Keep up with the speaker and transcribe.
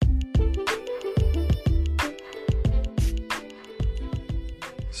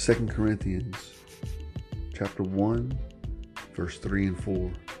2 Corinthians chapter 1, verse 3 and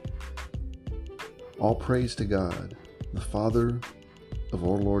 4. All praise to God, the Father of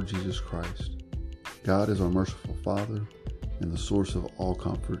our Lord Jesus Christ. God is our merciful Father and the source of all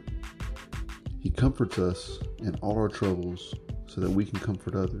comfort. He comforts us in all our troubles so that we can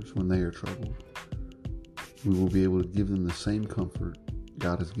comfort others when they are troubled. We will be able to give them the same comfort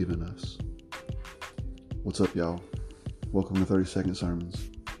God has given us. What's up, y'all? Welcome to 30-Second Sermons.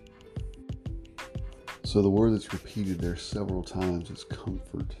 So the word that's repeated there several times is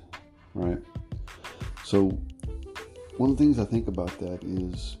comfort, right? So one of the things I think about that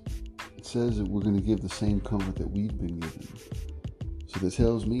is it says that we're going to give the same comfort that we've been given. So that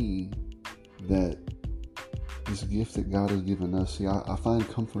tells me that this gift that God has given us, I find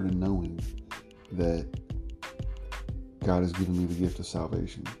comfort in knowing that God has given me the gift of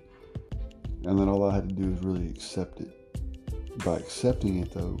salvation. And that all I had to do is really accept it. By accepting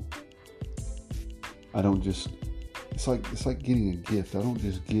it, though, I don't just, it's like getting a gift. I don't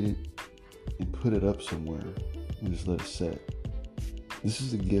just get it and put it up somewhere and just let it set. This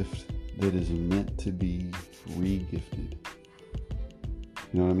is a gift that is meant to be re-gifted.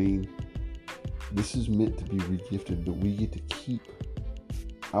 You know what I mean? This is meant to be re-gifted, but we get to keep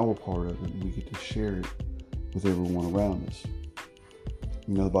our part of it and we get to share it with everyone around us.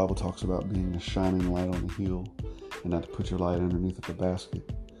 You know, the Bible talks about being a shining light on the hill and not to put your light underneath of a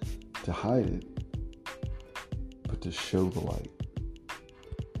basket to hide it, but to show the light.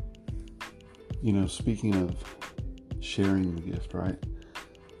 You know, speaking of sharing the gift, right?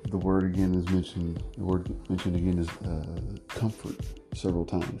 The word again is mentioned. The word mentioned again is comfort several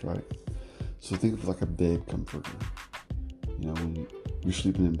times, right? So think of like a bed comforter. You know, when you're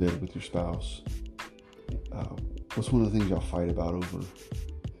sleeping in bed with your spouse, what's one of the things y'all fight about over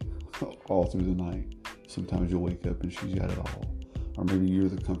all through the night? Sometimes you'll wake up and she's got it all, or maybe you're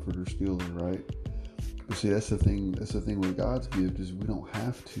the comforter still there, right? But see, that's the thing. That's the thing with God's gift is we don't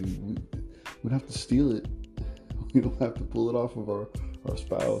have to. We don't have to steal it. We don't have to pull it off of our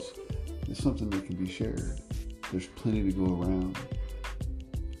spouse. It's something that can be shared. There's plenty to go around.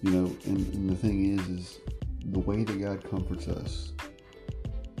 You know, and the thing is the way that God comforts us,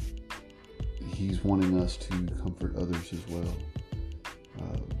 He's wanting us to comfort others as well.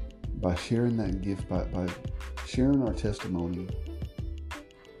 By sharing that gift, by sharing our testimony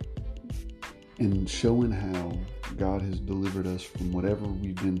and showing how God has delivered us from whatever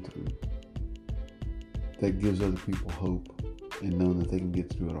we've been through, that gives other people hope and knowing that they can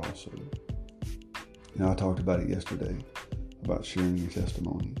get through it also. You know, I talked about it yesterday, about sharing your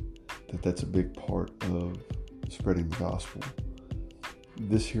testimony, that's a big part of spreading the gospel.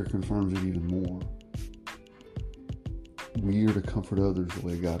 This here confirms it even more. We are to comfort others the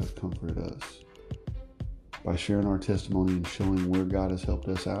way God has comforted us. By sharing our testimony and showing where God has helped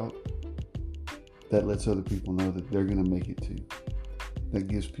us out, that lets other people know that they're going to make it too. That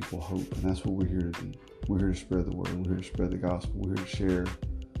gives people hope, and that's what we're here to do. We're here to spread the word. We're here to spread the gospel. We're here to share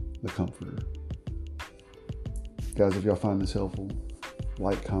the comforter. Guys, if y'all find this helpful,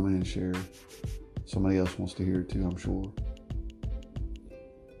 like, comment, and share. Somebody else wants to hear it too, I'm sure.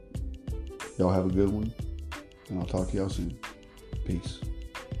 Y'all have a good one, and I'll talk to y'all soon. Peace.